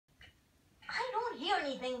hear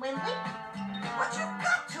anything, Wembley. But you've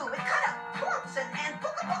got to. It kind of plumps and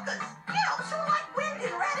pukka-pukkas. You know, sort of like wind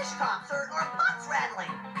in radish tops or pots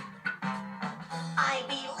rattling. I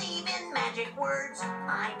believe in magic words.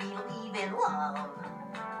 I believe in love.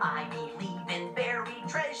 I believe in buried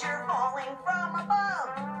treasure falling from above.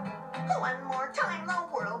 One more time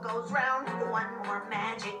the world goes round. One more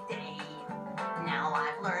magic day. Now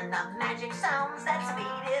I've learned the magic sounds that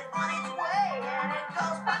speed it on its way. And it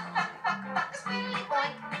goes buck, buck, buck, buck, squeetily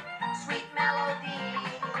boink. Sweet melody.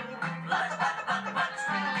 Buck, buck, buck, buck,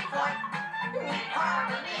 squeetily boink. Neat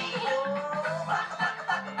harmony. Oh, buck, buck,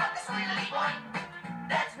 buck, buck, squeetily boink.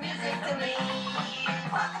 That's music to me.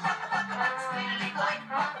 Buck, buck, buck, buck, squeetily boink.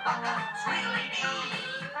 Buck, buck, squeetily dee.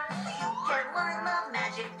 You can learn the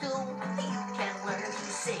magic too. You can learn to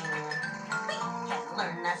sing. You can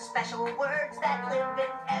learn the special words that live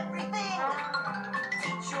in everything.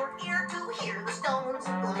 Teach your ear to hear the stones.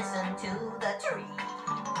 Listen to the tree.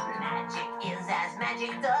 Magic is as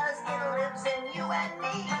magic does. It lives in you and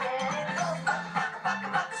me. And it goes buck, buck, buck,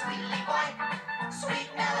 buck, squeetily boink. Sweet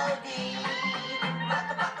melody. Buck,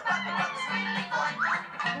 buck, buck, buck, squeetily boink.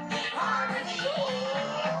 Neat harmony.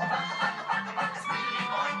 Buck, buck, buck, buck, squeetily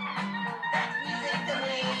boink. That's music to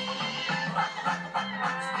me. Buck, buck, buck,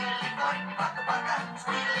 buck, squeetily boink. Buck, buck.